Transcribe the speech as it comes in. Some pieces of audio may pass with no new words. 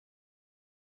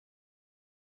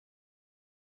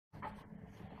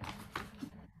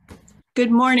Good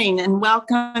morning and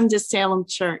welcome to Salem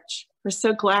Church. We're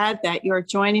so glad that you're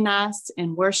joining us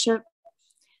in worship.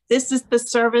 This is the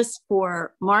service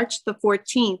for March the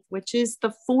 14th, which is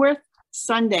the fourth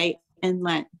Sunday in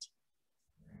Lent.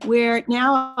 We're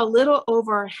now a little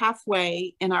over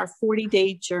halfway in our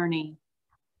 40-day journey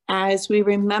as we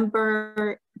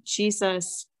remember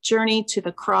Jesus' journey to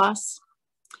the cross.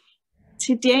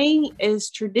 Today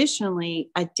is traditionally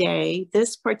a day,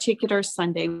 this particular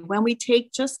Sunday, when we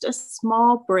take just a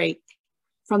small break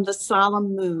from the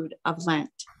solemn mood of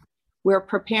Lent. We're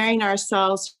preparing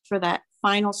ourselves for that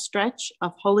final stretch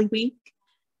of Holy Week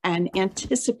and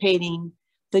anticipating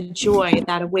the joy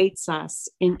that awaits us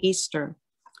in Easter.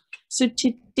 So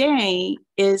today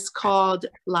is called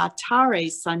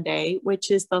Laetare Sunday, which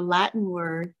is the Latin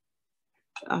word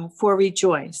for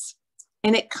rejoice.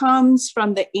 And it comes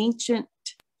from the ancient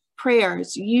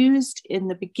prayers used in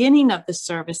the beginning of the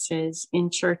services in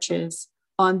churches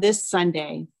on this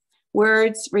Sunday,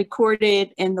 words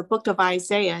recorded in the book of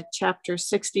Isaiah, chapter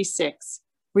 66,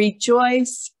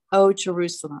 "Rejoice, O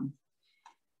Jerusalem."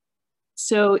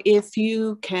 So if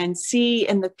you can see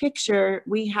in the picture,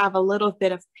 we have a little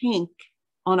bit of pink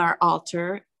on our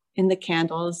altar in the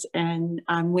candles, and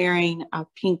I'm wearing a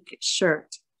pink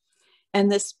shirt. And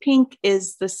this pink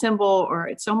is the symbol, or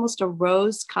it's almost a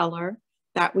rose color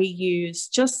that we use,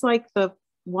 just like the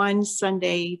one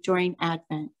Sunday during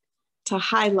Advent, to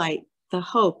highlight the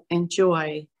hope and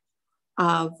joy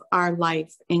of our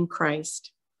life in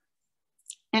Christ.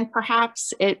 And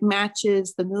perhaps it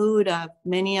matches the mood of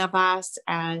many of us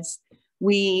as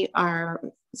we are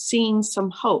seeing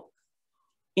some hope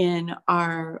in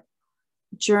our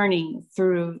journey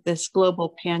through this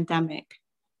global pandemic,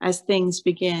 as things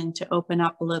begin to open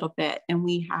up a little bit and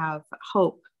we have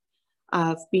hope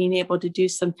of being able to do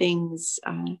some things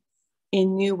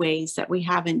in new ways that we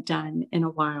haven't done in a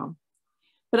while.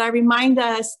 But I remind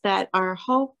us that our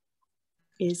hope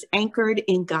is anchored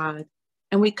in God,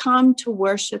 and we come to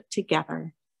worship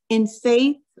together. In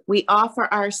faith, we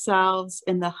offer ourselves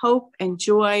in the hope and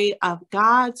joy of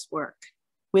God's work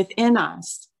within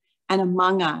us and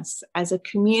among us as a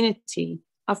community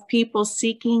of people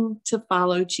seeking to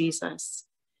follow Jesus.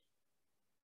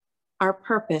 Our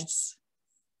purpose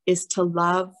is to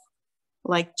love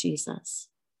like Jesus.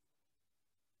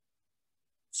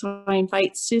 So I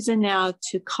invite Susan now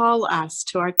to call us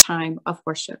to our time of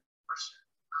worship.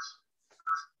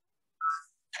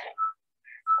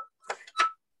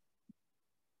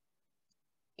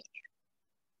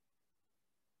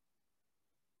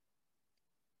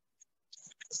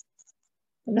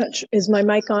 I'm not sure, is my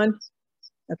mic on?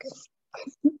 Okay.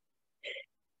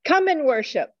 Come and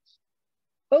worship.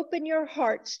 Open your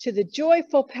hearts to the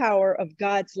joyful power of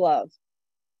God's love.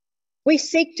 We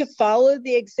seek to follow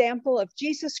the example of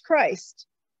Jesus Christ,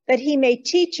 that he may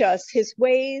teach us his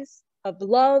ways of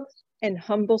love and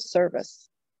humble service.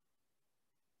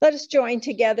 Let us join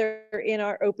together in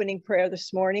our opening prayer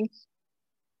this morning.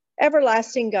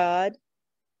 Everlasting God,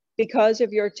 because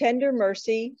of your tender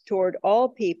mercy toward all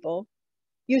people,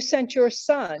 you sent your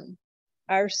Son,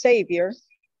 our Savior,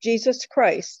 Jesus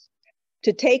Christ,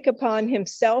 to take upon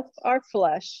himself our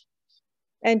flesh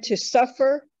and to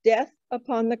suffer death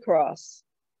upon the cross,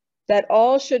 that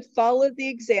all should follow the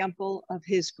example of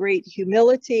his great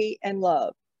humility and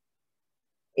love.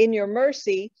 In your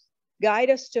mercy, guide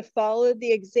us to follow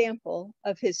the example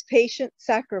of his patient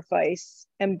sacrifice,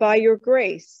 and by your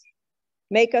grace,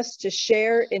 make us to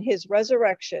share in his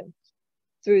resurrection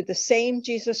through the same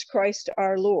Jesus Christ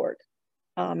our Lord.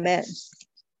 Amen.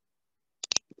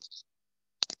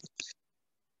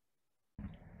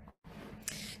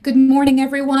 Good morning,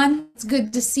 everyone. It's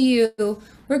good to see you.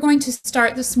 We're going to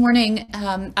start this morning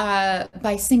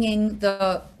by singing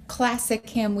the classic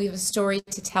hymn, "We Have a Story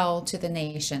to Tell to the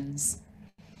Nations."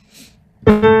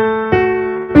 We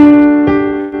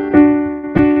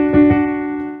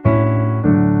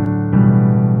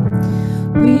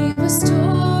have a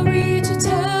story to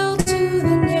tell to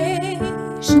the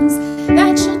nations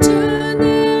that shall turn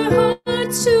their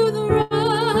hearts to the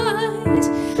right.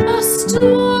 A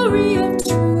story of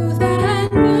truth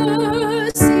and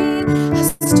mercy, a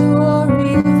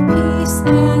story of peace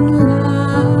and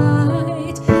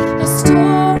light, a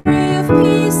story of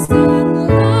peace and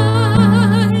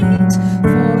light.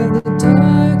 For the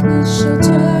darkness shall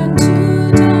turn to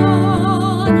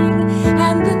dawning,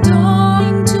 and the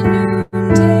dawning to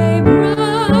noonday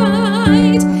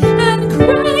bright, and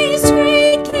Christ's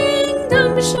great kingdom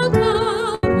shall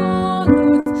come on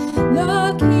earth,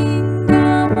 the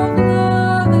kingdom of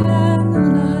love and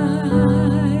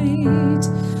light.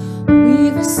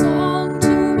 We've a song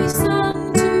to be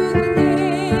sung to the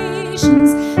nations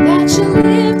that shall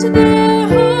live today.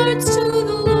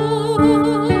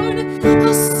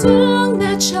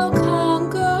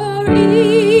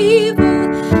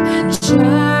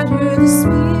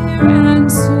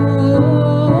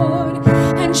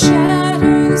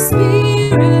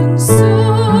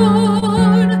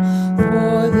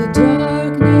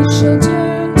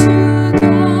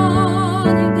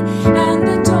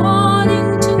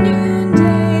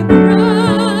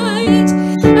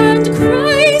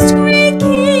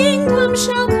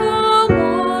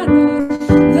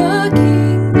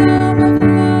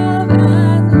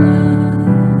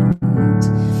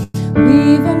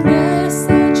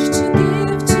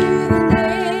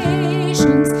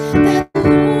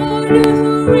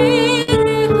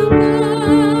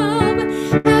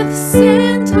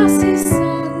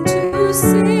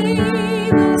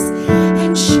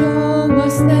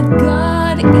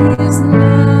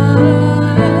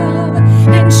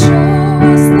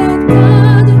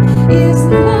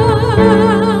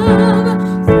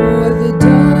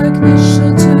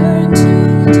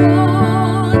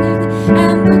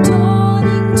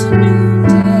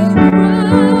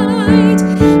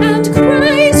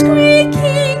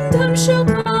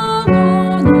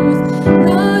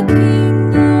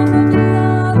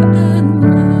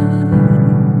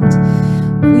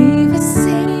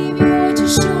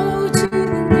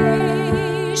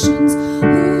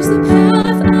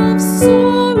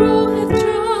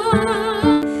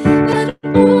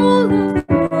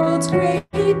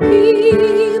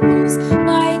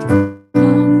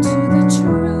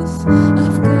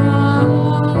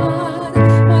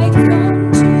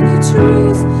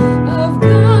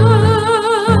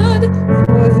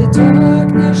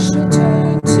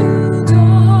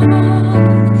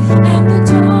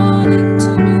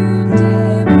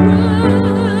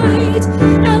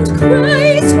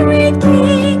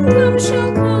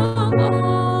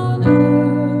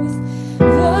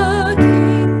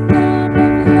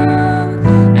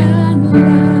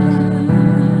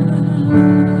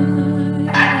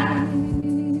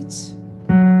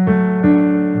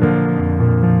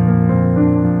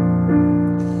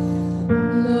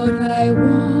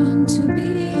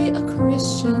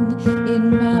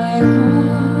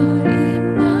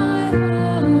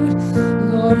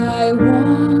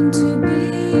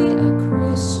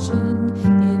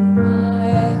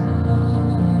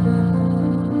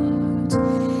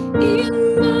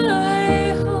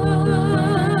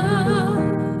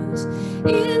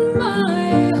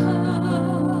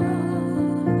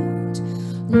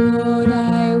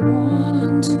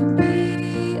 want to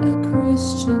be a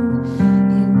Christian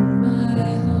in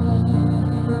my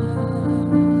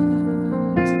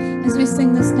heart. As we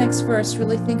sing this next verse,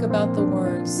 really think about the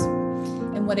words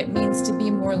and what it means to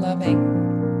be more loving.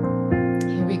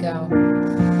 Here we go.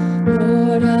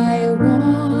 Lord, I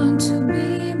want to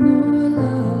be more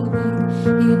loving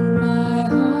in my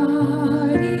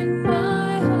heart, in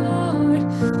my heart.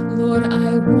 Lord,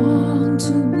 I want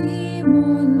to be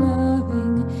more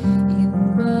loving in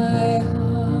my heart,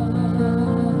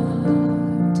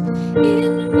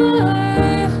 in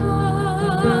my heart,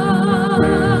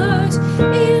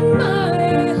 in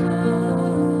my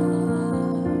heart.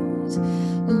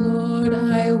 Lord,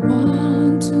 I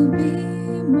want to be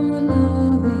more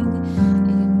loving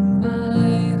in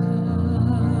my heart.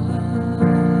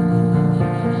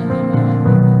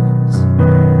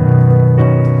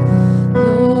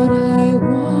 Lord, I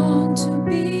want to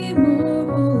be more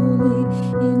holy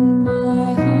in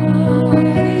my heart,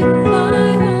 in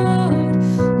my heart.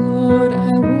 Lord,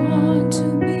 I want to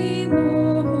be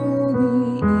more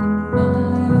holy in my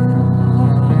heart,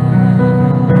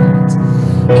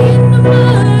 in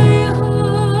my heart,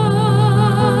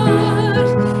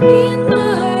 in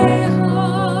my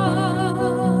heart.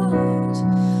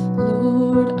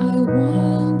 Lord, I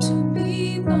want to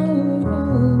be more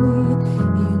holy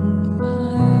in my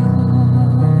heart.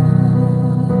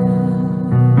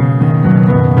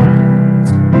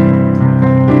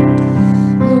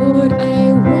 Lord,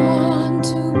 I want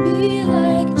to be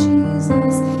like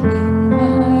Jesus in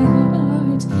my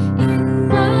heart, in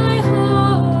my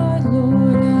heart.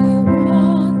 Lord, I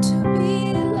want to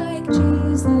be like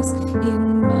Jesus in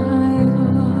my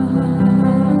heart,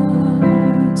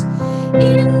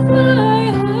 in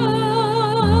my heart,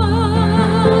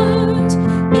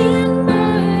 in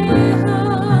my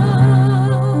heart.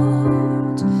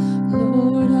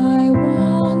 Lord, I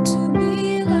want to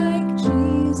be like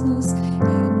Jesus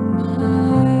in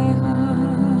my heart.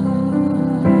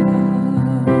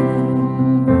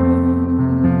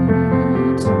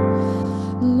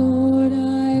 Lord,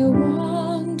 I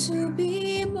want to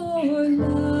be more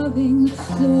loving.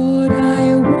 Lord,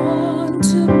 I want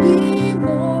to be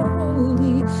more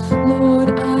holy. Lord,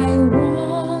 I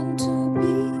want to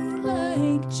be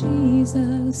like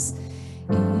Jesus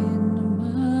in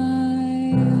my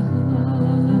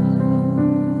heart.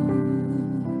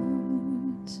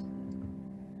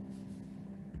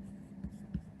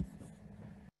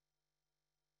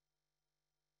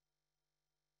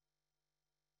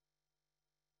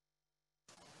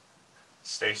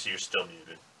 Stacy, you're still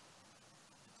muted.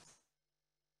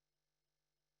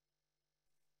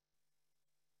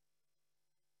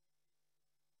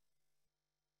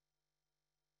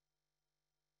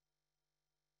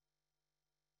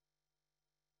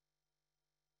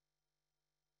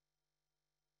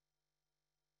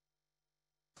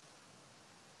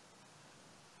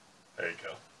 There you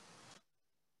go.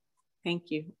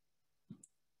 Thank you.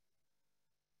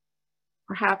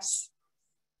 Perhaps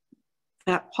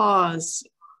that pause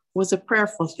was a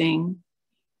prayerful thing.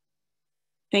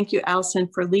 Thank you, Allison,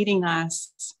 for leading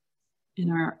us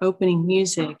in our opening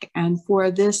music and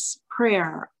for this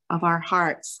prayer of our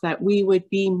hearts that we would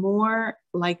be more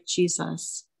like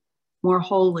Jesus, more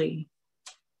holy,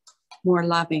 more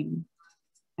loving,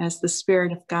 as the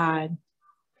Spirit of God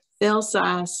fills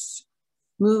us,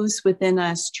 moves within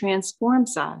us,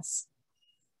 transforms us,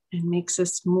 and makes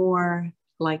us more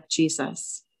like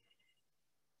Jesus.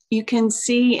 You can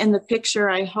see in the picture,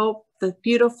 I hope, the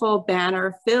beautiful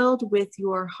banner filled with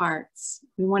your hearts.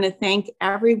 We want to thank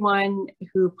everyone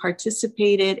who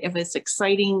participated. It was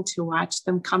exciting to watch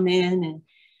them come in and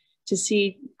to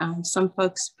see some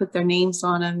folks put their names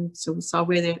on them. So we saw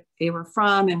where they were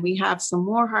from, and we have some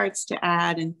more hearts to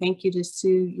add. And thank you to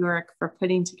Sue Yorick for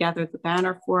putting together the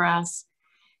banner for us.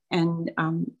 And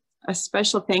a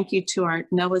special thank you to our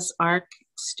Noah's Ark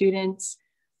students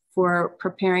for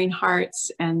preparing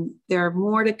hearts, and there are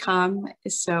more to come.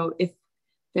 So if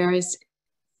there is,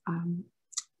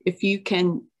 if you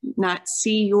can not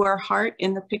see your heart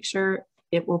in the picture,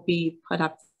 it will be put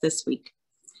up this week.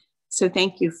 So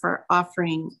thank you for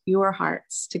offering your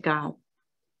hearts to God.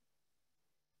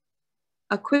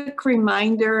 A quick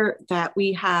reminder that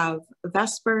we have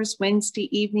Vespers Wednesday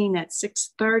evening at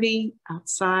 6:30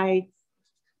 outside.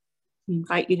 We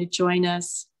invite you to join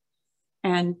us.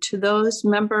 And to those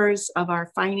members of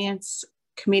our finance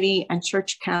committee and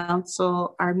church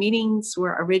council, our meetings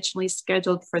were originally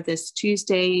scheduled for this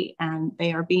Tuesday, and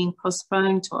they are being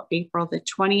postponed till April the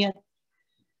 20th.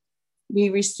 We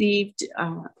received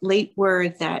late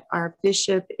word that our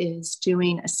bishop is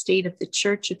doing a State of the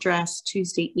Church address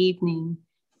Tuesday evening,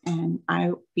 and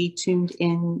I'll be tuned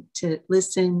in to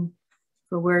listen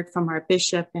for word from our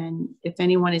bishop. And if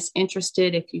anyone is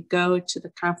interested, if you go to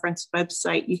the conference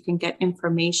website, you can get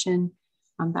information.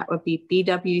 That would be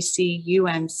bwcumc.org.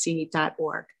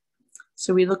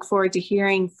 So we look forward to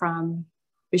hearing from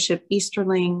Bishop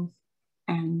Easterling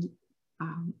and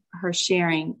her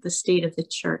sharing the state of the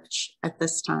church at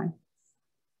this time.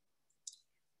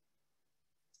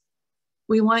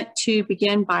 We want to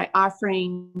begin by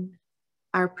offering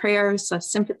our prayers of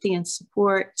sympathy and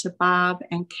support to Bob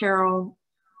and Carol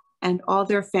and all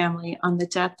their family on the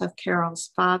death of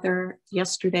Carol's father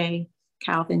yesterday,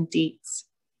 Calvin Dietz.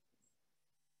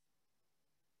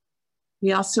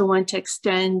 We also want to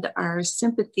extend our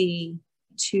sympathy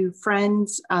to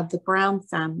friends of the Brown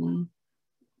family.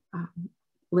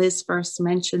 Liz first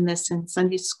mentioned this in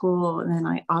Sunday school, and then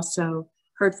I also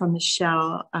heard from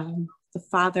Michelle. The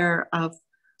father of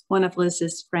one of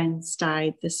Liz's friends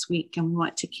died this week, and we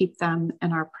want to keep them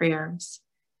in our prayers.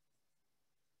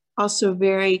 Also,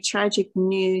 very tragic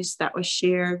news that was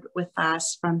shared with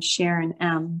us from Sharon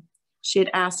M. She had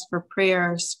asked for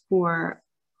prayers for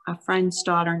a friend's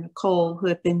daughter, Nicole, who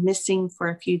had been missing for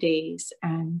a few days,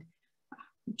 and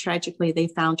tragically they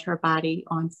found her body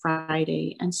on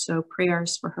Friday. And so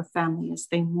prayers for her family as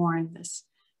they mourn this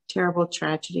terrible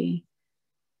tragedy.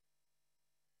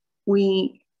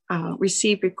 We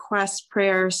received request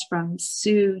prayers from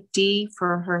Sue D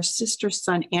for her sister's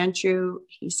son, Andrew.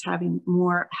 He's having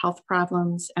more health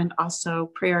problems, and also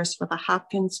prayers for the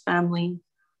Hopkins family.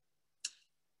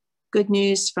 Good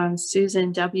news from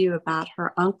Susan W. about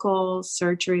her uncle.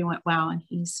 Surgery went well and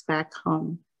he's back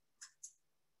home.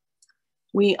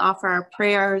 We offer our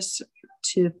prayers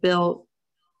to Bill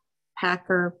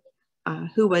Packer,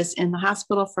 who was in the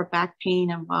hospital for back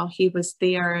pain. And while he was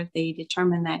there, they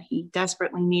determined that he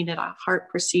desperately needed a heart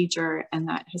procedure, and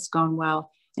that has gone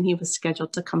well. And he was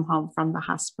scheduled to come home from the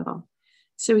hospital.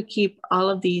 So we keep all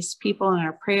of these people in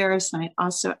our prayers. And I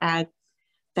also add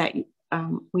that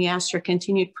we asked for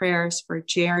continued prayers for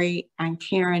Jerry and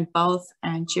Karen both.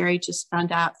 And Jerry just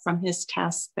found out from his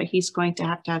test that he's going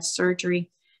to have surgery,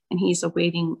 and he's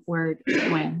awaiting word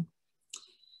when.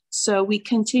 So we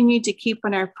continue to keep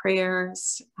in our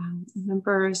prayers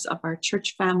members of our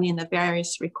church family and the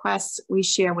various requests we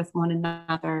share with one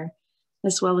another,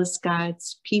 as well as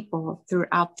God's people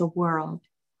throughout the world.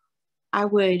 I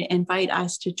would invite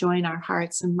us to join our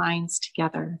hearts and minds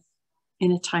together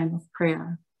in a time of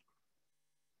prayer.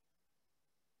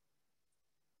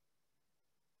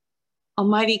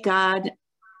 Almighty God,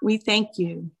 we thank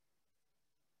you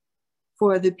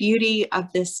for the beauty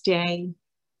of this day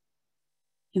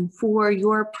and for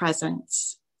your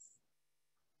presence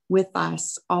with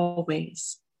us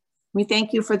always. We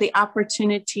thank you for the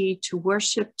opportunity to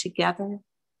worship together,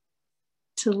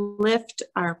 to lift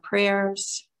our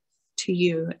prayers to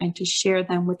you and to share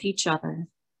them with each other.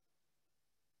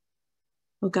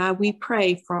 Oh God, we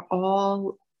pray for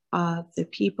all of the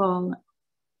people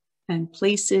and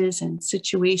places and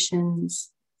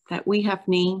situations that we have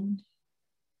named.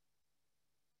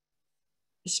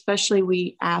 Especially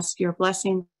we ask your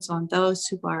blessings on those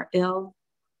who are ill,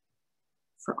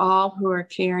 for all who are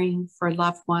caring for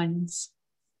loved ones,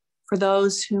 for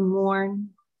those who mourn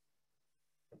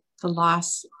the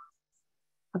loss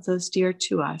of those dear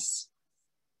to us.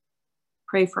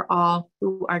 Pray for all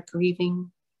who are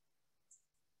grieving.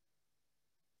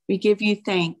 We give you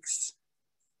thanks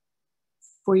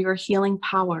for your healing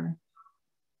power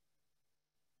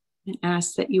and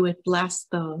ask that you would bless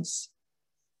those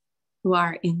who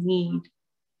are in need.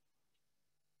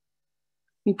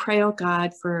 We pray, oh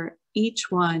God, for each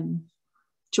one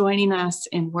joining us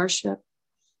in worship,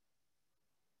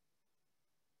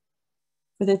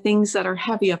 for the things that are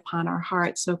heavy upon our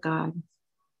hearts, oh God.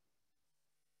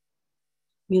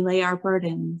 We lay our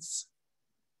burdens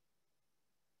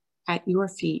at your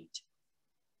feet.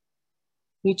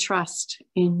 We trust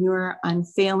in your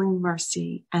unfailing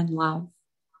mercy and love.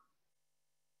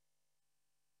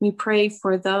 We pray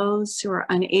for those who are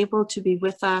unable to be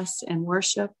with us in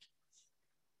worship.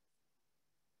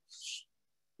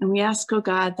 And we ask, oh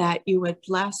God, that you would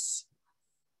bless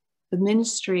the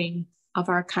ministry of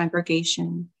our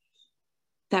congregation,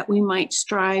 that we might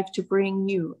strive to bring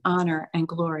you honor and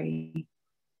glory,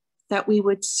 that we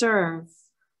would serve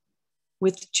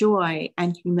with joy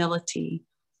and humility.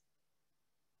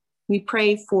 We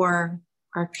pray for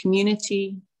our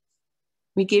community.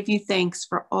 We give you thanks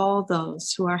for all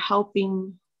those who are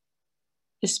helping,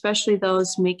 especially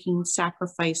those making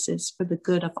sacrifices for the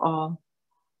good of all.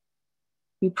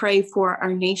 We pray for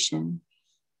our nation.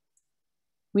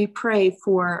 We pray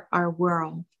for our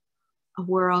world, a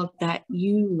world that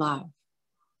you love.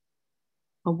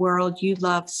 a world you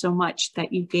love so much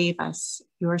that you gave us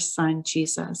your Son,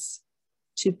 Jesus,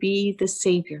 to be the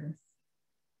Savior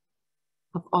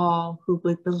of all who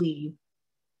would believe.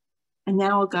 And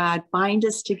now, God, bind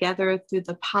us together through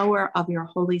the power of your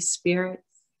Holy Spirit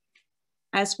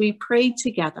as we pray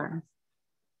together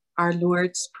our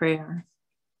Lord's Prayer.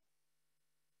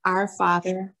 Our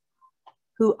Father,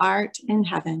 who art in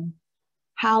heaven,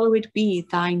 hallowed be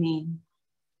thy name.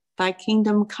 Thy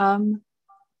kingdom come,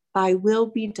 thy will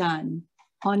be done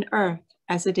on earth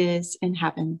as it is in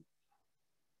heaven.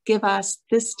 Give us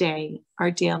this day our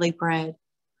daily bread,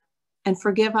 and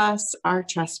forgive us our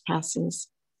trespasses,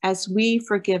 as we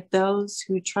forgive those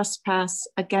who trespass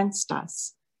against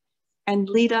us. And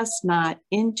lead us not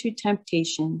into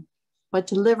temptation, but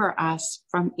deliver us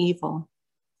from evil.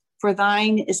 For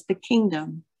thine is the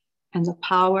kingdom, and the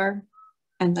power,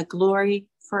 and the glory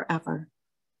forever.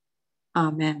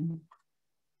 Amen.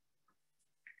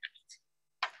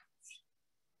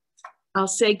 I'll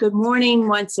say good morning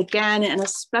once again, and a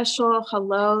special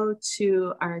hello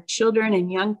to our children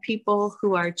and young people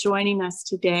who are joining us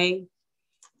today.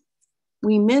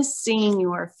 We miss seeing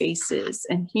your faces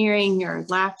and hearing your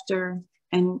laughter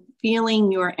and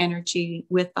feeling your energy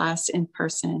with us in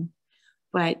person.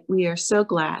 But we are so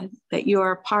glad that you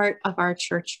are part of our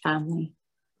church family.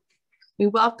 We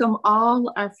welcome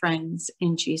all our friends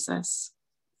in Jesus.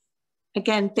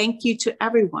 Again, thank you to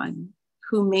everyone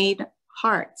who made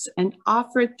hearts and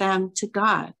offered them to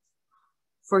God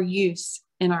for use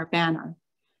in our banner.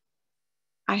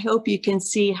 I hope you can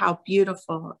see how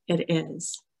beautiful it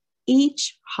is.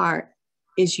 Each heart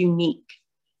is unique,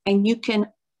 and you can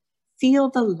feel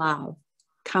the love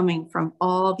coming from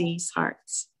all these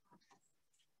hearts.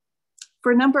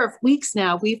 For a number of weeks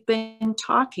now, we've been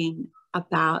talking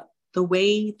about the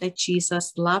way that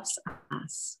Jesus loves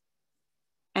us.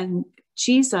 And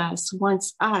Jesus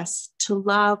wants us to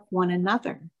love one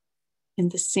another in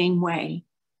the same way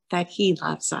that he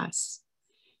loves us.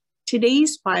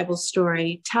 Today's Bible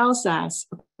story tells us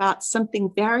about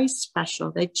something very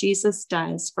special that Jesus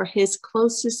does for his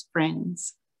closest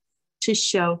friends to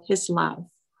show his love.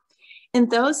 In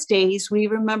those days, we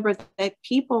remember that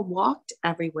people walked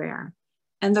everywhere,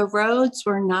 and the roads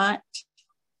were not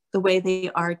the way they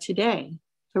are today.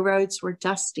 The roads were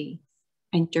dusty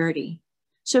and dirty.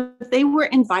 So if they were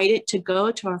invited to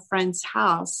go to a friend's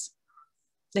house,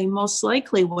 they most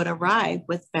likely would arrive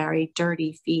with very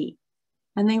dirty feet.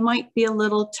 And they might be a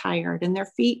little tired, and their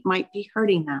feet might be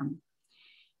hurting them.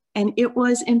 And it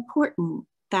was important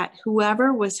that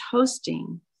whoever was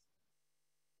hosting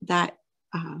that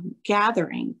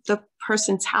gathering, the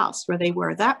person's house where they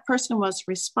were, that person was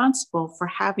responsible for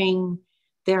having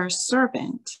their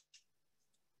servant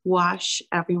wash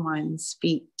everyone's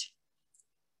feet.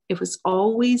 It was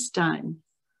always done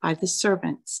by the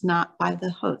servants, not by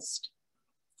the host.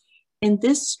 In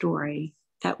this story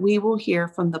that we will hear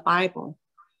from the Bible,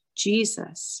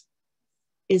 Jesus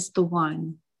is the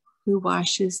one who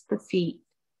washes the feet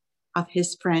of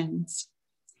his friends.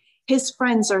 His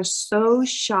friends are so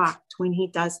shocked when he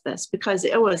does this because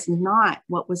it was not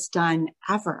what was done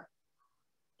ever.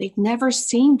 They'd never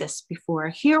seen this before.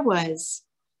 Here was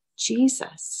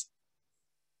Jesus,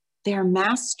 their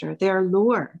master, their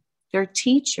Lord, their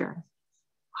teacher,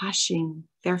 washing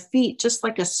their feet just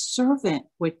like a servant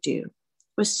would do.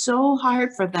 It was so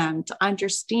hard for them to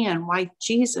understand why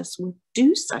Jesus would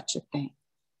do such a thing.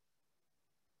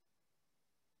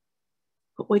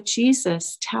 But what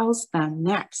Jesus tells them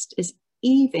next is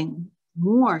even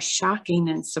more shocking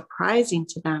and surprising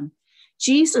to them.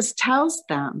 Jesus tells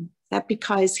them that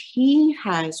because he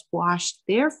has washed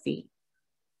their feet,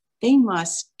 they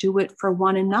must do it for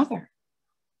one another.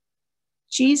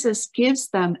 Jesus gives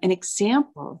them an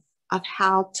example of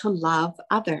how to love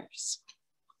others.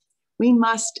 We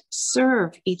must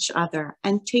serve each other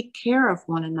and take care of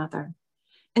one another.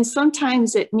 And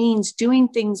sometimes it means doing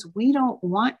things we don't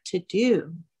want to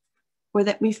do or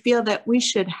that we feel that we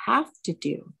should have to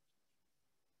do.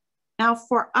 Now,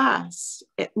 for us,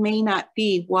 it may not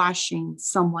be washing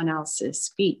someone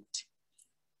else's feet.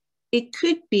 It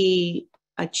could be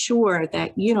a chore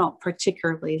that you don't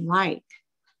particularly like,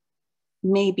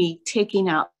 maybe taking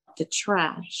out the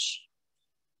trash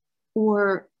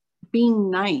or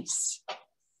being nice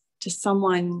to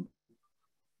someone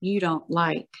you don't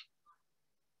like.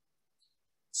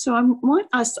 So I want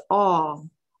us all,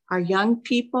 our young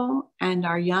people and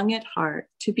our young at heart,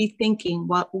 to be thinking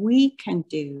what we can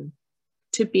do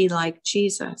to be like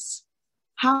Jesus.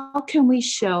 How can we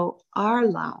show our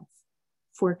love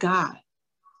for God?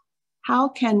 How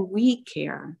can we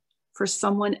care for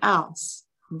someone else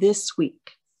this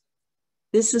week?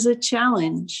 This is a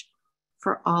challenge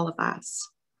for all of us.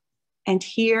 And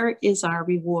here is our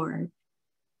reward.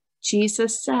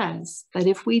 Jesus says that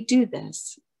if we do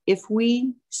this, if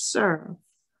we serve,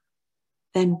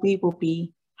 then we will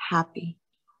be happy.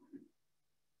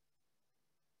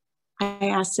 I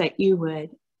ask that you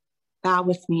would bow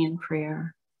with me in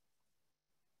prayer.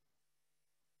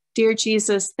 Dear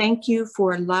Jesus, thank you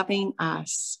for loving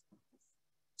us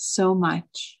so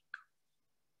much.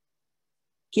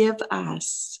 Give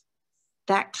us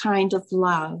that kind of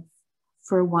love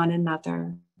for one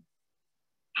another.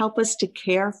 Help us to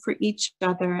care for each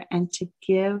other and to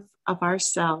give of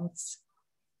ourselves,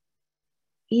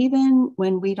 even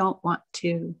when we don't want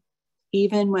to,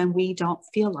 even when we don't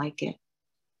feel like it.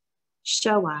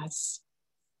 Show us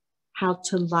how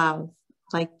to love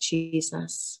like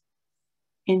Jesus.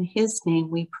 In his name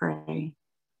we pray.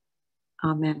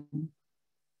 Amen.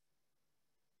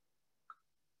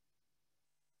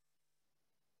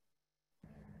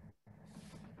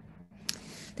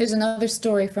 There's another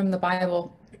story from the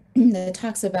Bible that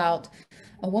talks about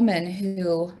a woman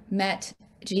who met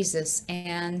Jesus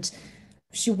and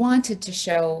she wanted to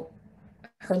show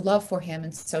her love for him.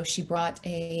 And so she brought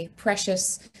a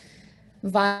precious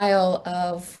vial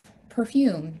of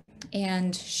perfume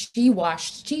and she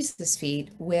washed Jesus'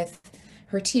 feet with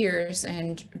her tears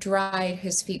and dried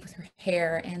his feet with her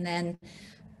hair and then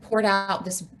poured out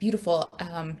this beautiful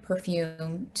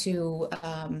perfume to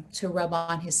rub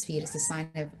on his feet as a sign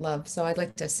of love. So I'd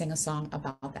like to sing a song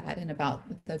about that and about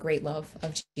the great love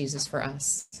of Jesus for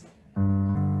us.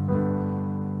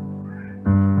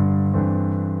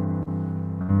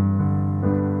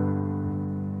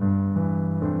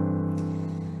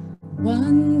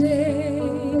 One day,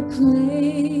 a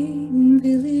plain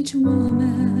village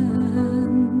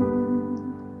woman,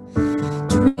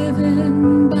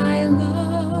 driven by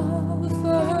love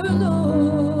for her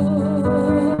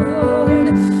Lord,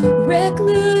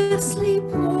 recklessly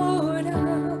poured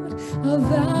out a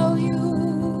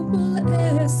valuable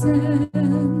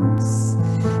essence,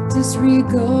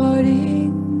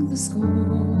 disregarding the score.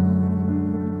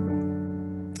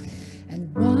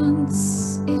 And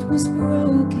once it was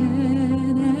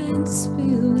broken and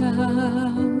spilled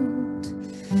out,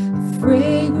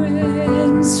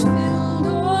 fragrance filled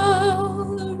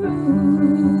all the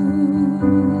room,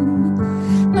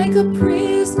 like a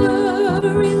prisoner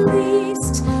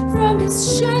released from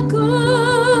his shackles,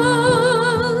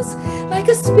 like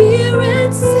a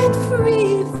spirit set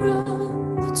free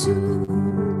from the tomb,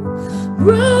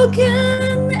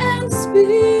 broken and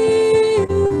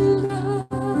spilled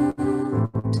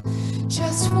out,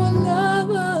 just for love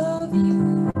of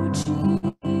you,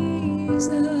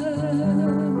 Jesus,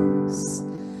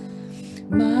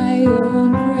 my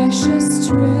own precious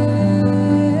treasure,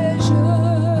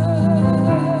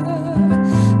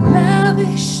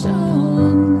 lavished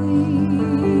on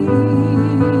thee,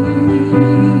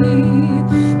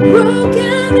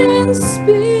 broken and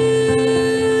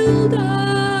spilled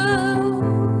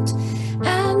out,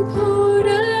 and poured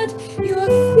at your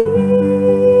feet,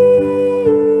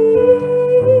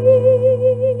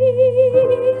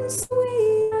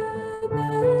 sweet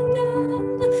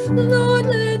abandon. Lord,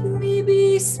 let me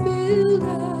be spilled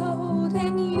out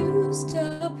and used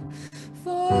up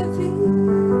for thee.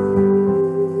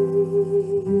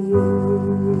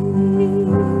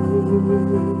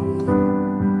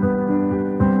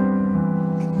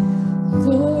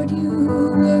 Lord, you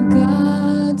were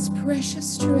God's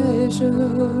precious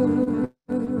treasure,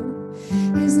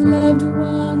 his loved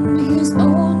one, his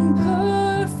own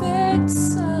perfect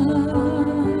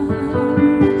Son,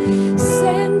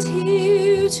 sent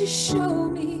here to show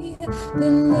me the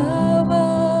love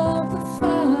of the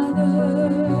Father.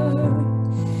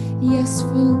 Yes,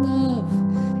 for love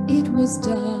it was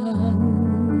done.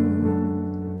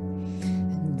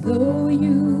 And though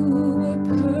you were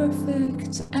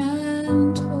perfect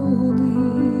and holy,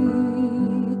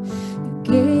 you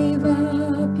gave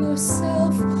up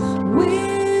yourself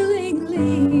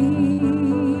willingly,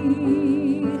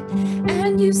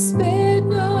 and you spared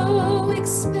no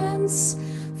expense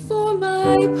for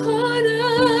my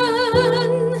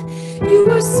pardon. You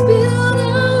were spilled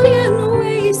out and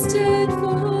wasted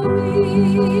for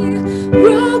me,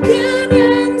 broken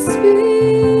and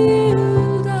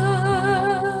spilled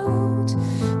out,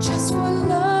 just for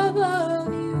love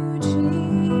of you,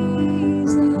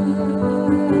 Jesus,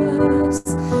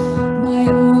 my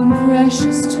own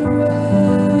precious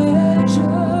treasure,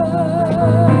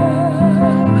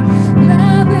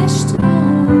 lavished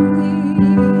on thee,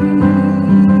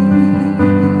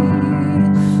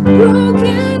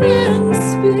 broken and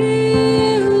spilled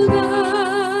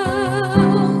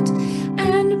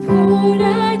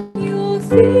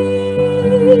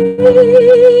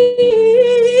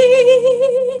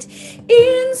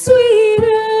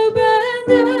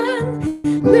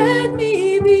and let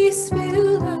me be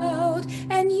spilled out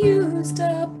and used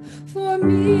up for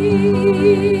me.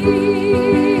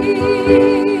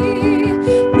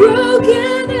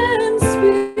 Broken and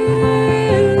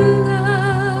spilled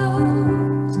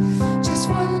out just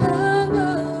for love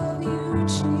of you,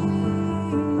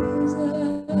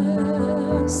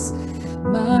 Jesus,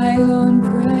 my own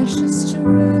precious treasure,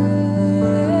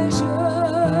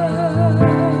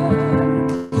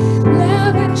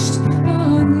 lavished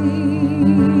on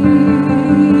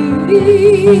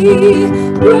thee,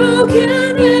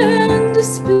 broken and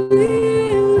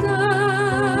spilled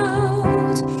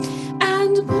out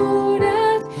and poured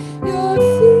at your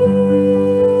feet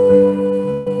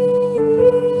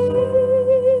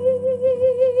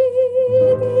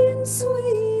in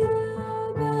sweet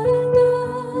abandon.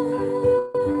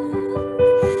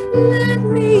 Let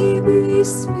me be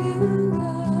spilled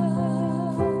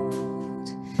out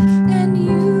and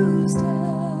used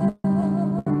up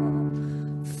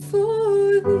for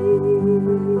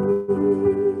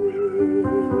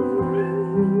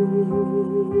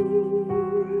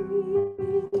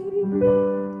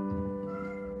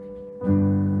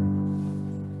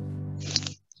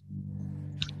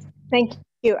Thank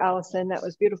you, Allison. That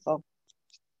was beautiful.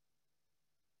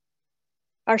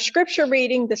 Our scripture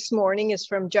reading this morning is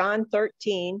from John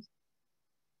 13,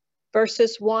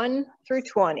 verses 1 through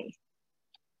 20.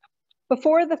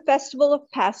 Before the festival of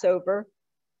Passover,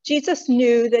 Jesus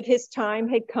knew that his time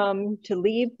had come to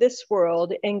leave this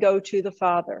world and go to the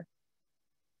Father.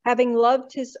 Having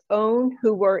loved his own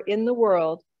who were in the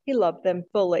world, he loved them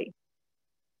fully.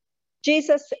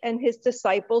 Jesus and his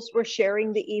disciples were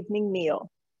sharing the evening meal.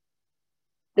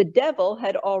 The devil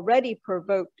had already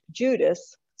provoked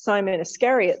Judas, Simon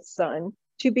Iscariot's son,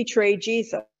 to betray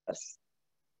Jesus.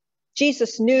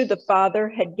 Jesus knew the Father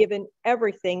had given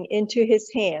everything into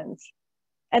his hands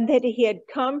and that he had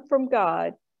come from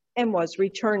God and was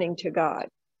returning to God.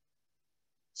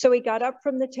 So he got up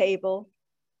from the table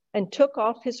and took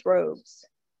off his robes.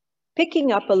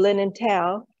 Picking up a linen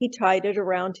towel, he tied it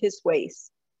around his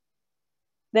waist.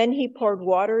 Then he poured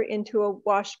water into a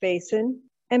wash basin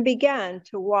and began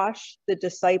to wash the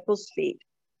disciples' feet,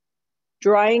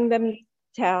 drying them the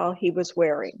towel he was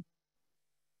wearing.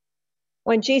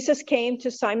 When Jesus came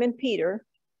to Simon Peter,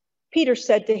 Peter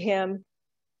said to him,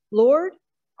 "Lord,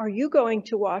 are you going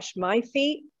to wash my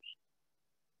feet?"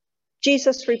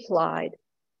 Jesus replied,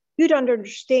 "You don't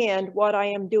understand what I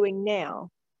am doing now,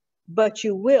 but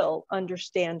you will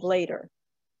understand later."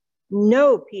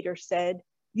 "No," Peter said,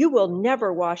 "you will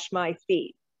never wash my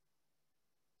feet."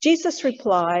 Jesus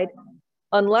replied,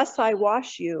 "Unless I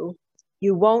wash you,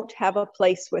 you won't have a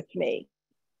place with me."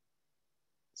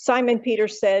 Simon Peter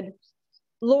said,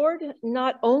 "Lord,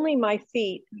 not only my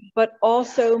feet, but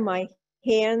also my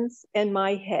hands and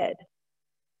my head."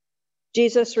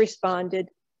 Jesus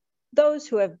responded, "Those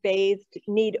who have bathed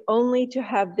need only to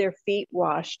have their feet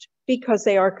washed because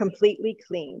they are completely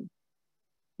clean.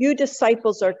 You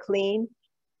disciples are clean,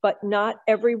 but not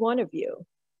every one of you."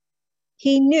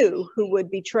 He knew who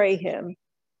would betray him.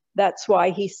 That's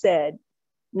why he said,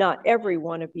 "Not every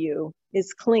one of you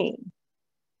is clean."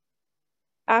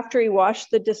 After he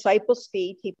washed the disciples'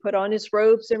 feet, he put on his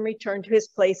robes and returned to his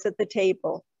place at the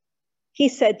table. He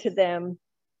said to them,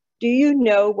 "Do you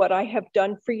know what I have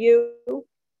done for you?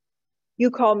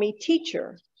 You call me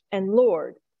teacher and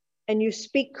Lord, and you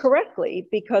speak correctly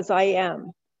because I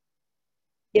am.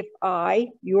 If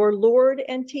I, your Lord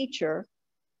and teacher,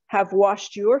 have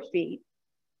washed your feet,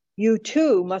 you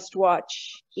too must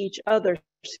wash each other's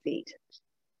feet.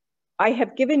 I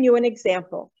have given you an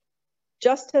example.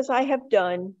 Just as I have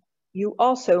done, you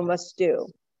also must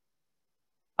do.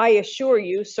 I assure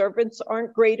you, servants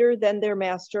aren't greater than their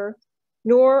master,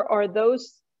 nor are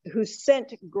those who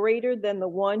sent greater than the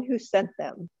one who sent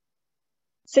them.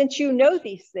 Since you know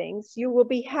these things, you will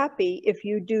be happy if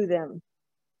you do them.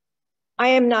 I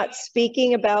am not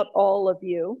speaking about all of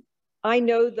you. I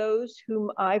know those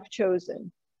whom I've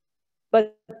chosen.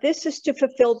 But this is to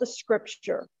fulfill the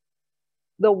scripture.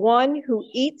 The one who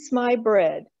eats my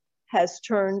bread has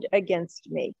turned against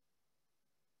me.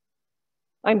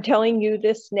 I'm telling you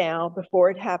this now before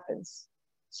it happens,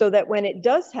 so that when it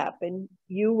does happen,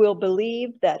 you will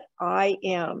believe that I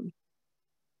am.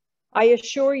 I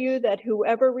assure you that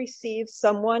whoever receives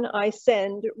someone I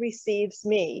send receives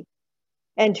me,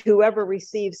 and whoever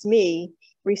receives me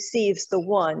receives the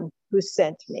one who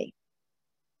sent me."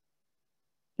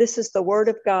 This is the word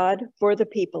of God for the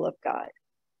people of God.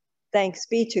 Thanks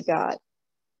be to God.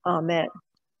 Amen.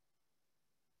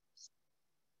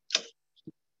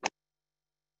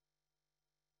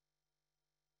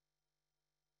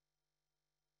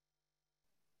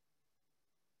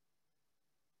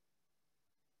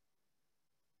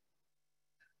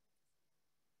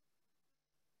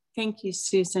 Thank you,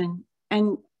 Susan.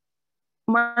 And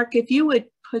Mark, if you would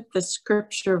put the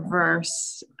scripture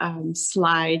verse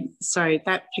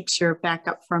that picture back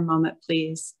up for a moment,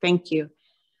 please. Thank you.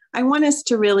 I want us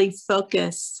to really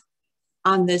focus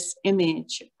on this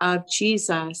image of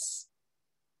Jesus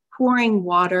pouring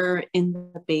water in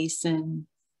the basin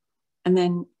and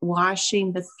then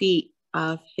washing the feet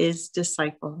of his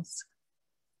disciples.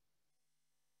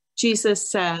 Jesus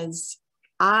says,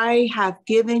 I have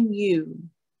given you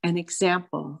an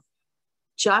example,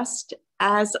 just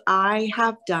as I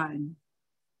have done,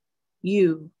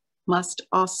 you must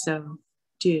also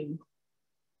do.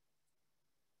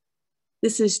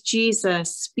 This is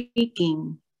Jesus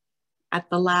speaking at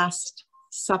the Last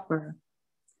Supper,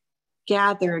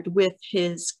 gathered with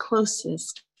his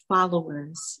closest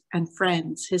followers and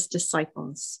friends, his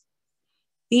disciples.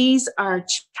 These are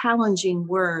challenging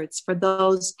words for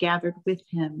those gathered with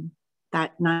him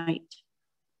that night.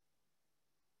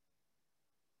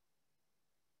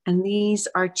 And these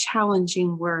are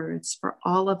challenging words for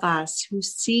all of us who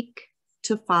seek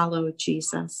to follow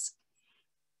Jesus.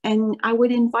 And I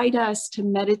would invite us to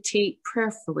meditate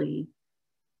prayerfully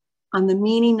on the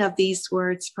meaning of these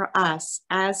words for us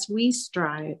as we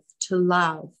strive to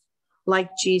love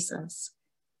like Jesus.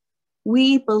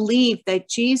 We believe that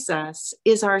Jesus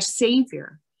is our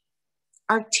Savior,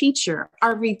 our teacher,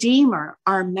 our Redeemer,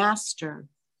 our Master,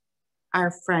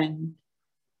 our friend.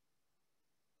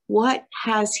 What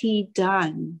has he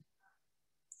done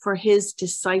for his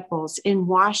disciples in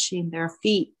washing their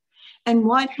feet? And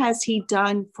what has he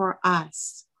done for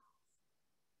us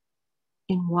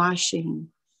in washing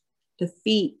the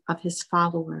feet of his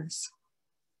followers?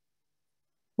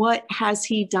 What has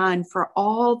he done for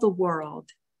all the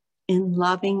world in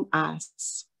loving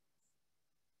us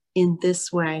in this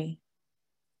way?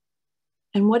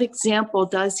 And what example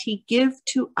does he give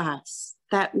to us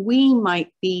that we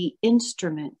might be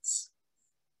instruments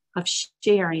of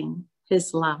sharing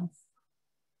his love?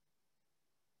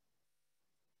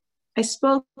 I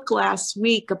spoke last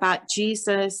week about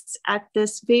Jesus at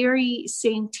this very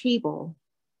same table,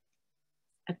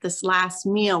 at this last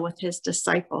meal with his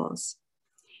disciples.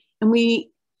 And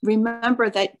we remember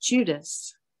that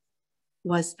Judas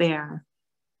was there.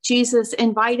 Jesus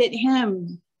invited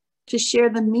him to share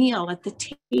the meal at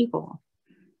the table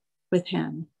with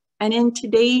him. And in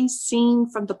today's scene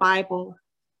from the Bible,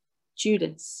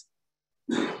 Judas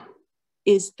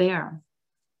is there.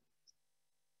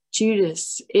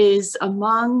 Judas is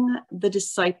among the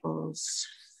disciples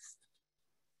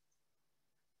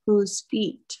whose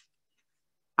feet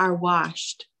are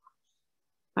washed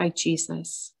by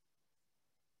Jesus.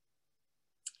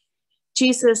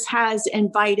 Jesus has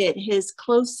invited his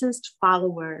closest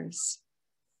followers,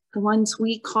 the ones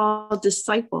we call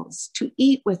disciples, to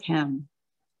eat with him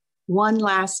one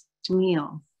last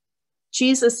meal.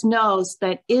 Jesus knows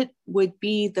that it would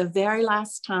be the very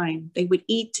last time they would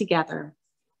eat together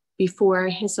before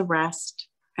his arrest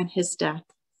and his death.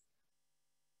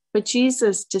 But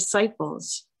Jesus'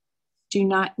 disciples do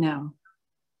not know.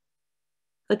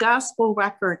 The gospel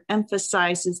record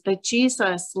emphasizes that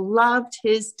Jesus loved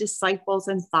his disciples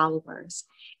and followers,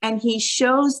 and he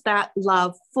shows that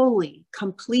love fully,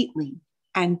 completely,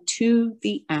 and to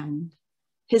the end.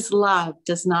 His love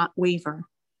does not waver.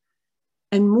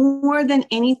 And more than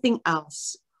anything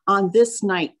else, on this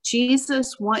night,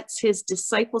 Jesus wants his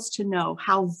disciples to know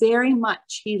how very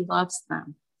much he loves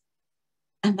them,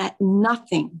 and that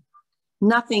nothing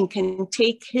can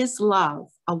take his love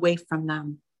away from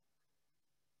them.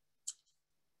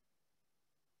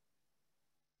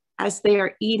 As they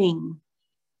are eating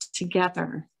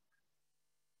together,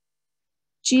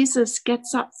 Jesus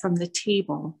gets up from the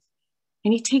table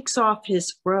and he takes off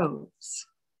his robes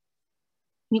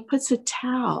and he puts a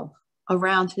towel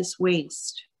around his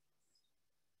waist.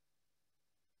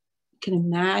 You can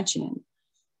imagine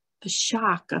the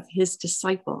shock of his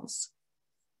disciples.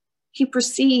 He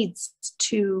proceeds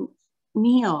to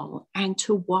kneel and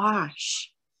to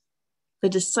wash the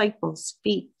disciples'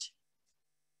 feet.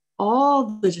 All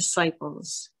the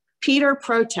disciples. Peter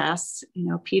protests.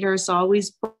 Peter's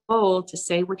always bold to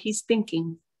say what he's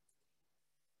thinking.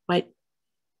 But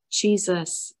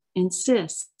Jesus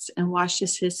insists and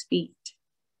washes his feet.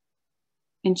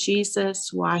 And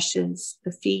Jesus washes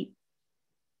the feet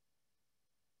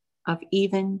of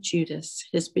even Judas,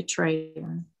 his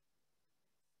betrayer.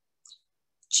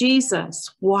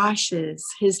 Jesus washes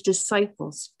his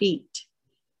disciples' feet.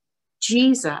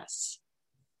 Jesus,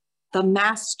 the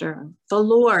Master, the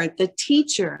Lord, the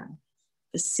Teacher,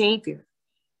 the Savior.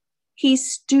 He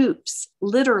stoops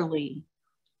literally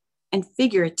and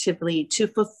figuratively to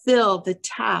fulfill the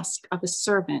task of a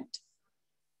servant,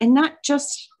 and not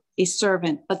just a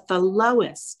servant, but the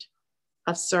lowest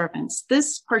of servants.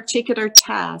 This particular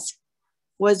task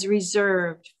was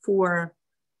reserved for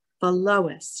the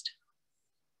lowest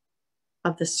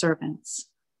of the servants.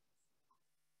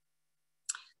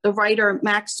 The writer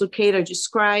Max Lucado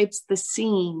describes the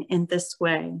scene in this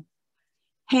way.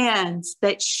 Hands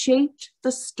that shaped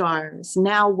the stars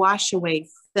now wash away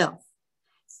filth.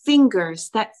 Fingers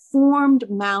that formed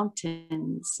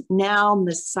mountains now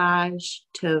massage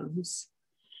toes.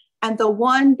 And the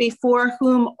one before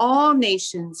whom all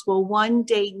nations will one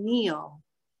day kneel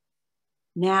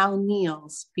now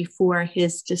kneels before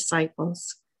his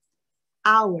disciples.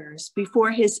 Hours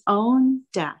before his own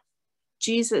death,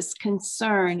 Jesus'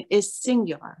 concern is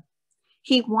singular.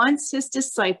 He wants his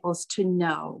disciples to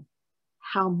know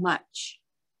how much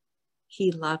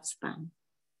he loves them.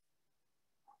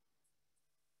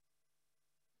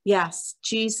 Yes,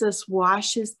 Jesus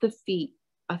washes the feet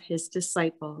of his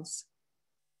disciples.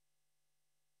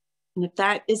 And if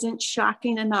that isn't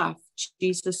shocking enough,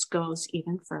 Jesus goes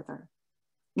even further.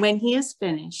 When he is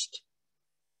finished,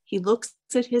 he looks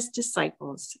at his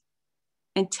disciples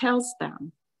and tells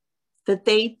them that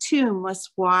they too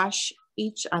must wash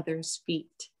each other's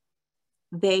feet.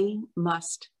 They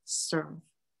must serve.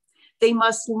 They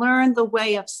must learn the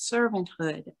way of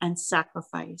servanthood and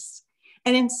sacrifice.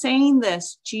 And in saying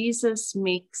this, Jesus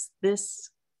makes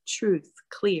this truth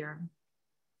clear.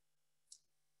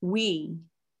 We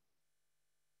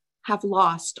have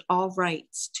lost all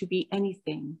rights to be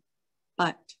anything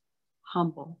but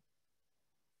humble.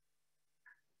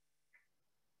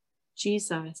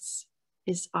 Jesus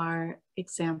is our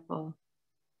example.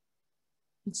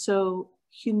 And so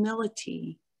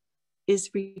humility is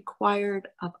required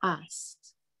of us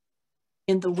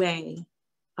in the way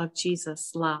of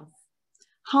Jesus' love.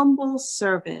 Humble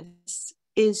service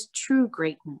is true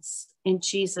greatness in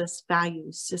Jesus'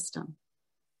 value system.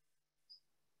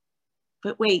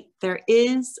 But wait, there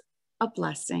is a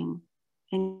blessing,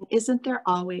 and isn't there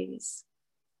always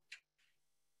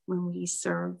when we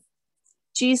serve?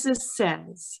 Jesus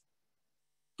says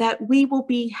that we will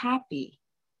be happy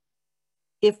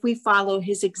if we follow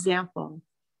his example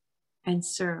and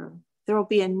serve. There will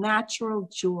be a natural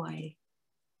joy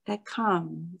that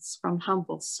comes from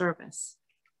humble service.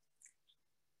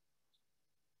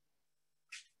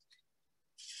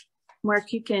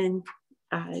 Mark, you can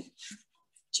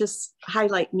just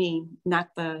highlight me, not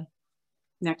the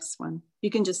next one. You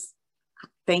can just,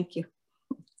 thank you.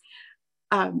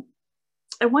 I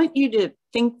want you to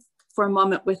think for a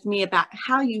moment with me about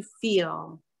how you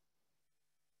feel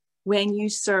when you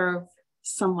serve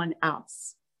someone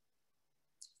else.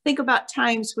 Think about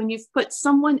times when you've put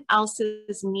someone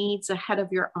else's needs ahead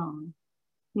of your own,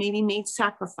 maybe made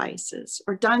sacrifices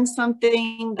or done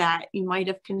something that you might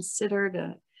have considered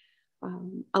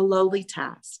a lowly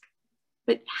task.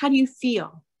 But how do you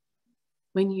feel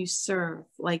when you serve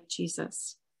like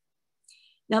Jesus?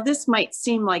 Now, this might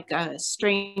seem like a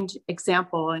strange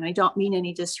example, and I don't mean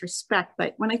any disrespect,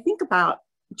 but when I think about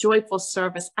joyful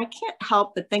service, I can't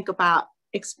help but think about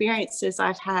experiences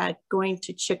I've had going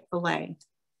to Chick-fil-A.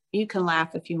 You can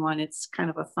laugh if you want. It's kind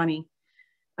of a funny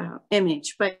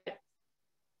image, but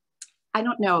I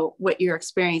don't know what your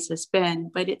experience has been,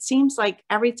 but it seems like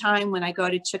every time when I go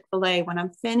to Chick-fil-A, when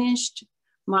I'm finished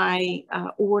my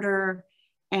order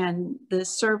and the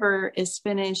server is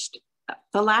finished,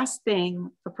 the last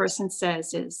thing the person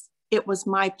says is, "It was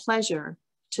my pleasure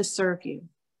to serve you."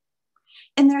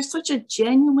 And there's such a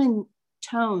genuine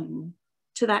tone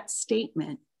to that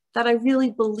statement that I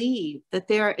really believe that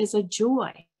there is a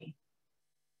joy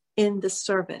in the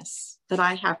service that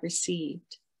I have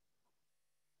received.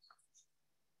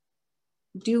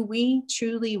 Do we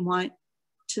truly want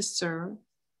to serve?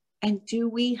 And do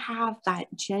we have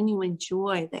that genuine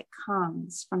joy that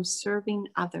comes from serving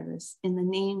others in the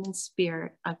name and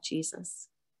spirit of Jesus?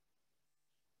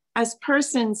 As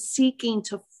persons seeking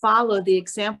to follow the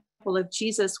example of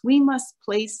Jesus, we must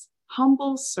place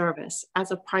humble service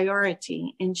as a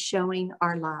priority in showing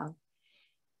our love.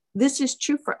 This is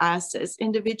true for us as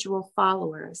individual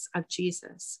followers of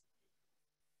Jesus.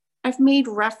 I've made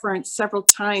reference several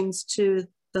times to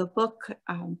the book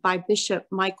by Bishop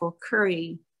Michael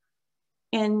Curry,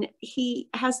 and he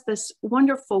has this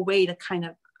wonderful way to kind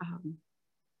of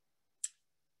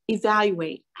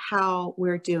evaluate how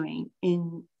we're doing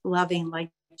in loving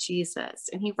like Jesus.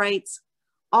 And he writes,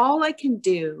 "All I can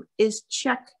do is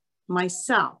check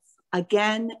myself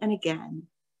again and again.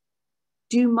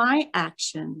 Do my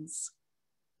actions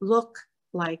look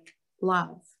like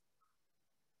love?"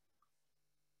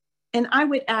 And I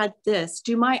would add this,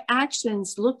 do my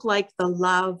actions look like the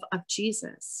love of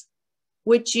Jesus?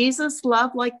 Would Jesus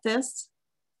love like this?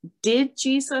 Did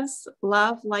Jesus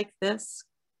love like this?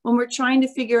 When we're trying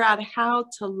to figure out how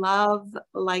to love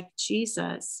like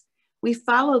Jesus, we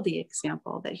follow the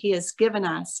example that he has given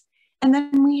us. And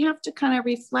then we have to kind of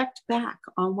reflect back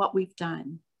on what we've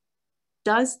done.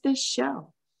 Does this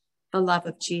show the love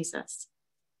of Jesus?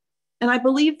 And I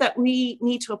believe that we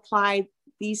need to apply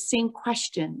these same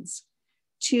questions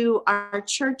to our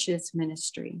church's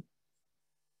ministry.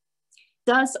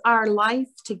 Does our life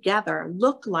together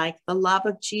look like the love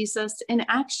of Jesus in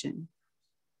action?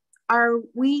 Are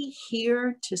we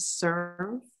here to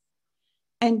serve?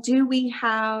 And do we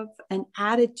have an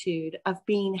attitude of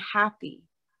being happy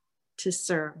to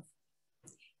serve?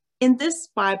 In this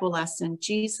Bible lesson,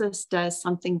 Jesus does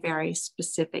something very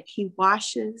specific. He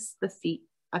washes the feet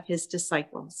of his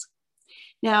disciples.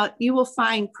 Now, you will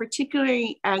find,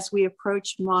 particularly as we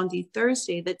approach Maundy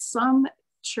Thursday, that some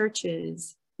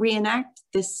churches reenact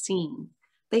this scene.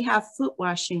 They have foot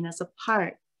washing as a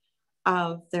part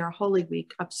of their Holy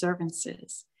Week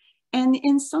observances. And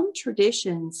in some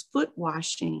traditions, foot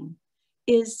washing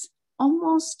is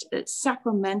almost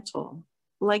sacramental,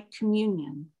 like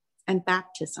communion and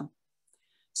baptism.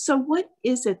 So what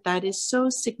is it that is so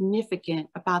significant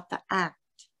about the act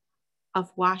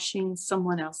of washing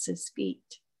someone else's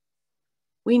feet?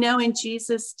 We know in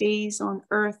Jesus' days on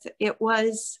earth, it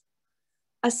was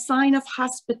a sign of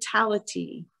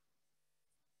hospitality.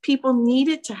 People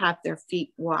needed to have their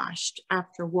feet washed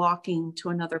after walking to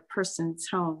another person's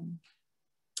home.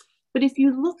 But if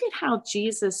you look at how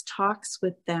Jesus talks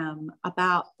with them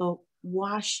about the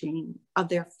washing of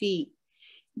their feet,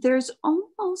 there's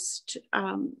almost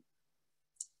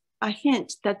a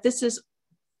hint that this is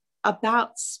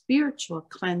about spiritual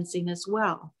cleansing as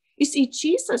well. You see,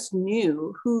 Jesus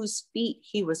knew whose feet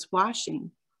he was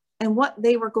washing and what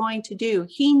they were going to do.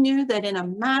 He knew that in a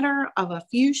matter of a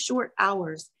few short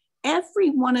hours, every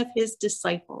one of his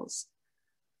disciples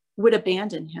would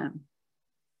abandon him.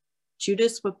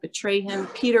 Judas would betray him.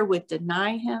 Peter would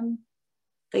deny him.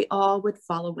 They all would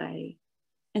fall away.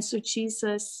 And so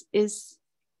Jesus is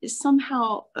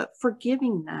somehow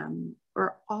forgiving them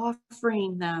or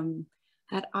offering them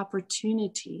that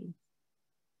opportunity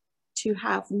to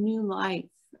have new life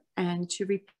and to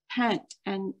repent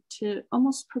and to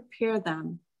almost prepare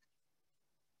them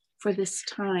for this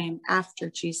time after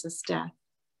Jesus' death.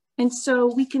 And so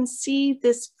we can see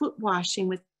this foot washing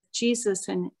with Jesus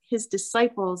and his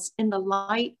disciples in the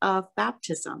light of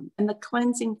baptism and the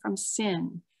cleansing from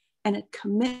sin and a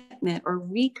commitment or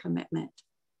recommitment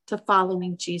to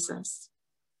following Jesus.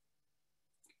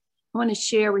 I want to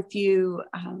share with you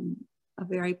a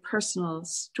very personal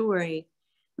story,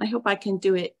 and I hope I can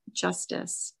do it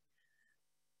justice.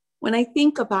 When I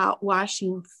think about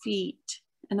washing feet,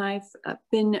 and I've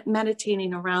been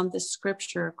meditating around this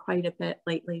scripture quite a bit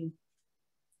lately,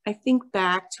 I think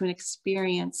back to an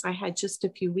experience I had just a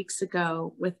few weeks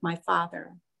ago with my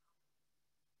father.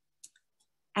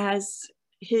 As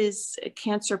his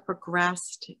cancer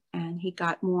progressed and he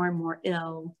got more and more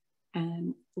ill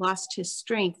and lost his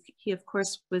strength, he of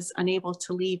course was unable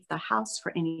to leave the house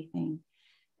for anything.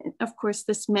 And of course,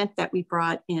 this meant that we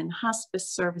brought in hospice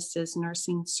services,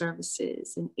 nursing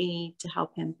services, and aid to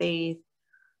help him bathe.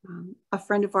 A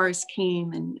friend of ours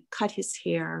came and cut his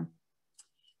hair,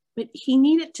 but he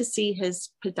needed to see his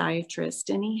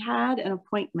podiatrist, and he had an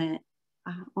appointment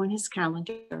on his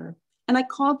calendar. And I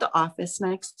called the office and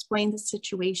I explained the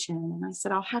situation, and I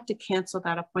said, I'll have to cancel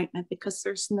that appointment because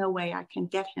there's no way I can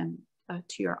get him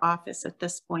to your office at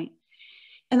this point.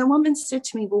 And the woman said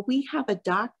to me, well, we have a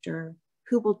doctor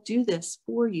who will do this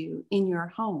for you in your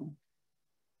home.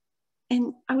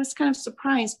 And I was kind of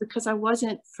surprised because I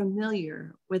wasn't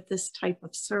familiar with this type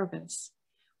of service.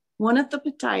 One of the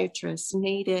podiatrists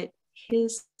made it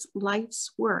his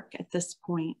life's work at this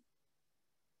point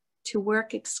to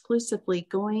work exclusively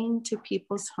going to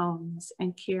people's homes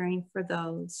and caring for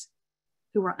those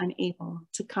who were unable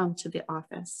to come to the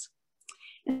office.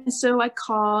 And so I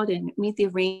called and made the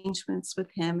arrangements with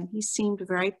him, and he seemed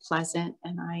very pleasant,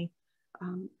 and I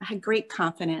had great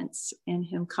confidence in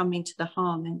him coming to the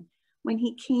home. And when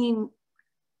he came,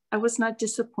 I was not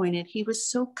disappointed. He was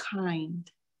so kind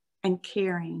and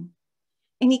caring,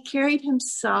 and he carried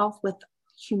himself with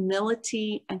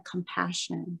humility and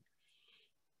compassion.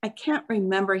 I can't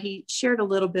remember, he shared a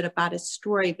little bit about his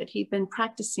story, but he'd been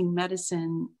practicing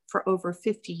medicine for over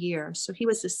 50 years. So he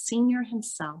was a senior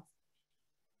himself.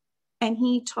 And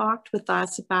he talked with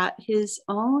us about his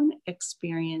own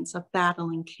experience of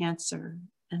battling cancer,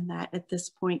 and that at this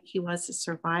point he was a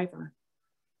survivor.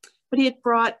 But he had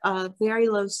brought a very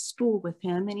low stool with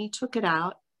him, and he took it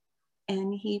out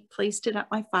and he placed it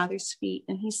at my father's feet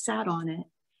and he sat on it.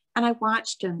 And I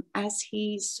watched him as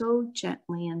he so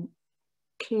gently and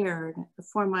cared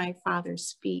for my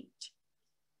father's feet.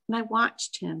 And I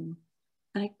watched him,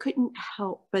 and I couldn't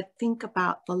help but think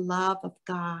about the love of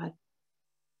God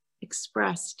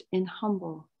expressed in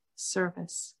humble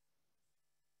service.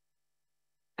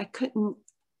 I couldn't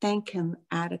thank him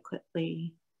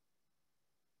adequately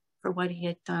for what he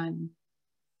had done,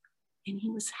 and he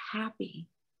was happy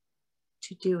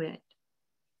to do it.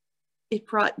 It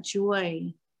brought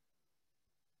joy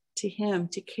to him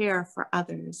to care for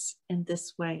others in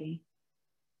this way,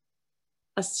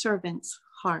 a servant's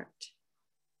heart.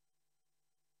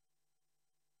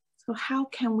 So how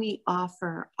can we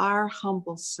offer our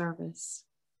humble service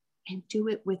and do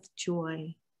it with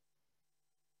joy?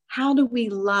 How do we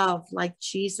love like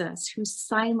Jesus, who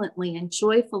silently and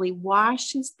joyfully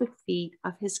washes the feet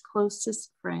of his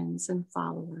closest friends and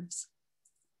followers?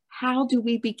 How do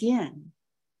we begin?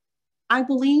 I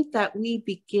believe that we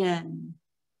begin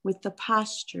with the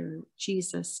posture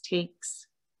Jesus takes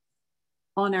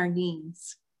on our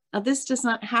knees. Now, this does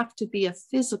not have to be a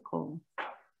physical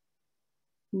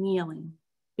kneeling,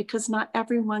 because not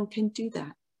everyone can do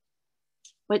that.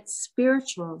 But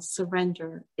spiritual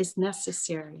surrender is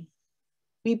necessary.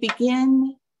 We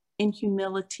begin in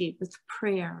humility with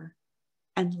prayer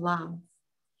and love,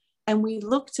 and we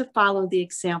look to follow the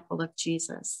example of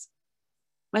Jesus.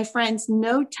 My friends,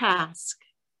 no task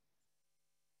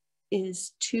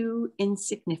is too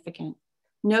insignificant.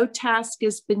 No task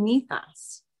is beneath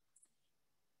us,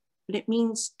 but it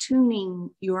means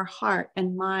tuning your heart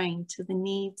and mind to the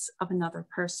needs of another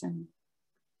person.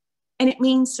 And it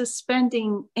means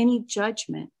suspending any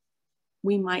judgment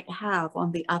we might have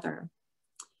on the other.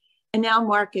 And now,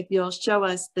 Mark, if you'll show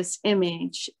us this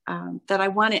image that I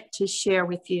wanted to share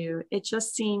with you, it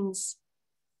just seems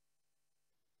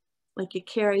like it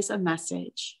carries a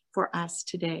message for us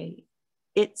today.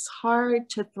 It's hard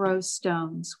to throw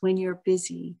stones when you're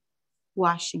busy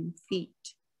washing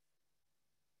feet.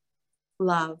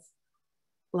 Love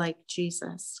like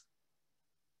Jesus.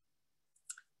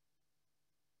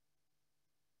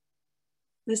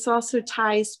 This also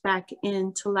ties back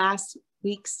into last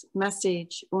week's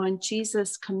message on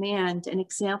Jesus' command and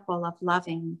example of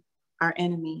loving our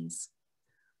enemies.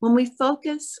 When we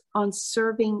focus on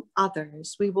serving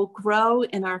others, we will grow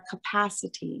in our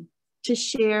capacity to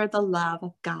share the love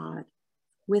of God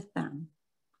with them.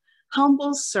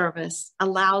 Humble service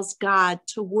allows God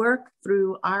to work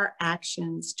through our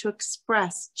actions to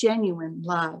express genuine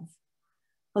love,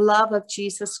 the love of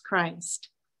Jesus Christ,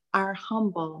 our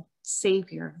humble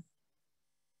Savior,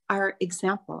 our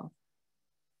example,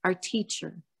 our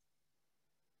teacher,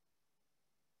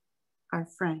 our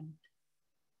friend.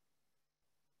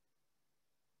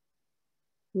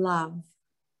 Love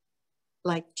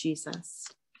like Jesus.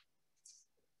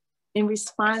 In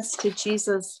response to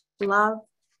Jesus' love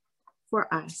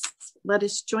for us, let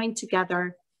us join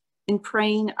together in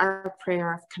praying our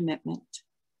prayer of commitment.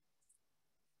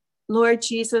 Lord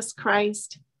Jesus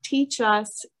Christ, teach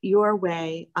us your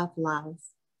way of love.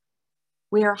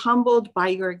 We are humbled by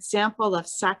your example of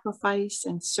sacrifice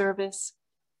and service.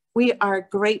 We are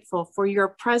grateful for your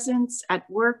presence at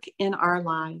work in our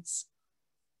lives.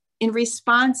 In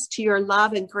response to your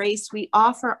love and grace, we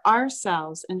offer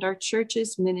ourselves and our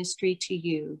church's ministry to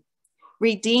you.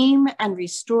 Redeem and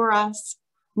restore us.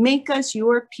 Make us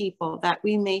your people that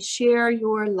we may share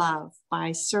your love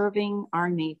by serving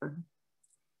our neighbor.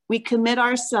 We commit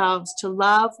ourselves to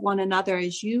love one another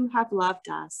as you have loved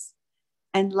us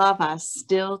and love us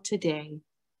still today.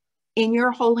 In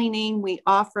your holy name, we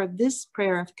offer this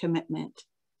prayer of commitment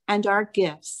and our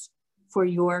gifts for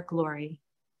your glory.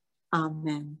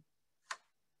 Amen.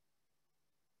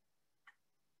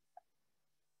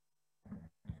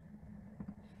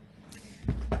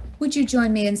 Would you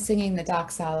join me in singing the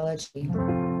doxology?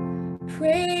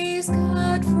 Praise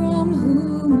God from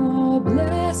whom all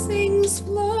blessings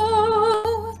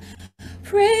flow.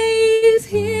 Praise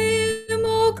him,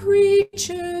 all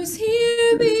creatures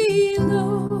here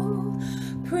below.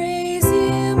 Praise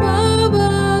him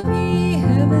above the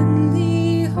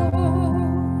heavenly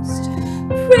host.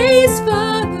 Praise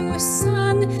Father,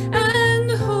 Son,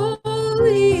 and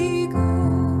Holy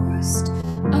Ghost.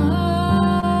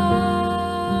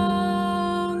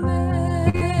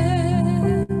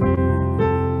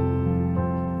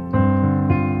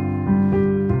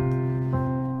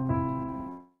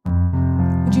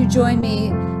 Join me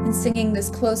in singing this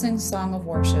closing song of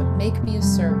worship, Make Me a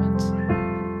Servant.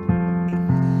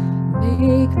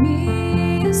 Make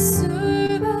me a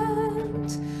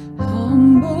servant,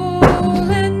 humble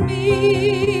and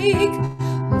meek.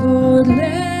 Lord,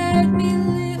 let me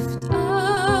lift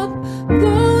up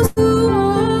those who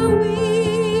are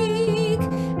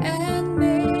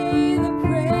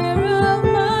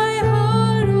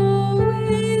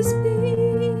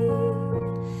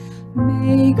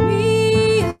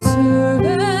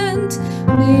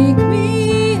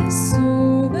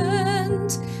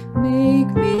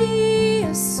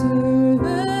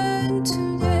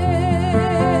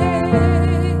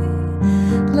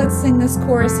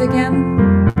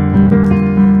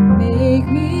again. Make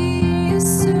me a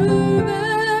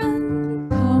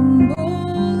servant,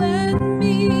 humble and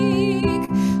meek.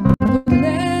 Lord,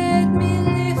 let me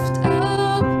lift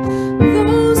up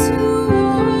those who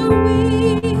are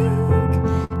weak,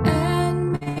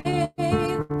 and may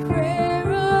the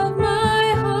prayer of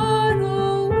my heart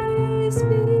always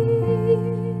be,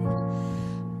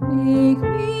 make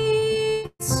me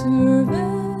a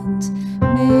servant,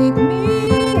 make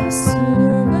me a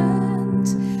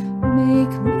servant,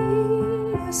 make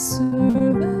me a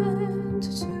servant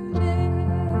today.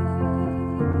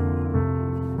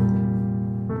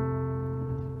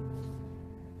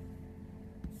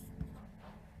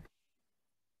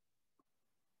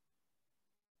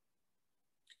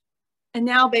 And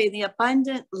now may the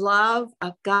abundant love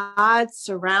of God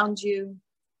surround you.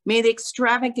 May the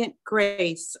extravagant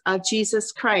grace of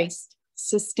Jesus Christ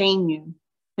sustain you.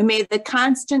 And may the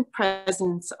constant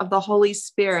presence of the Holy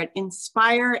Spirit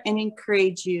inspire and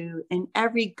encourage you in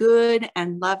every good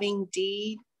and loving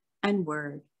deed and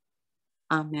word.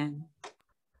 Amen.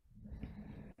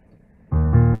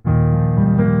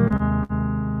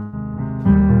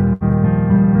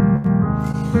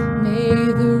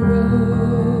 May the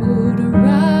road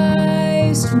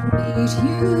arise to meet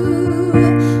you.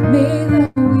 May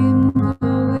the wind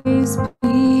always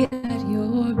be at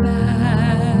your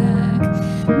back.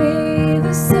 May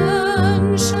the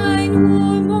sun shine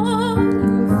warm on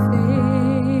your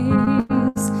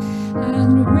face,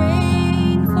 and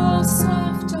rain fall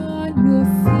soft on your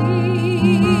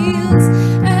fields.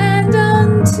 And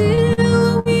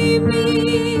until we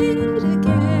meet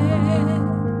again,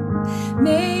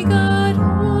 may God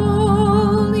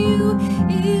hold you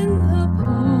in the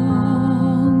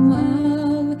palm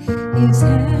of his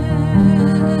hand.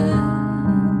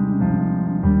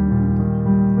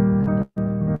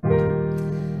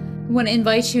 I want to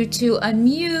invite you to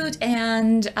unmute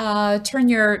and turn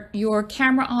your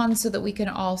camera on so that we can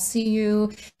all see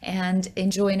you and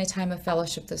enjoy in a time of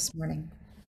fellowship this morning.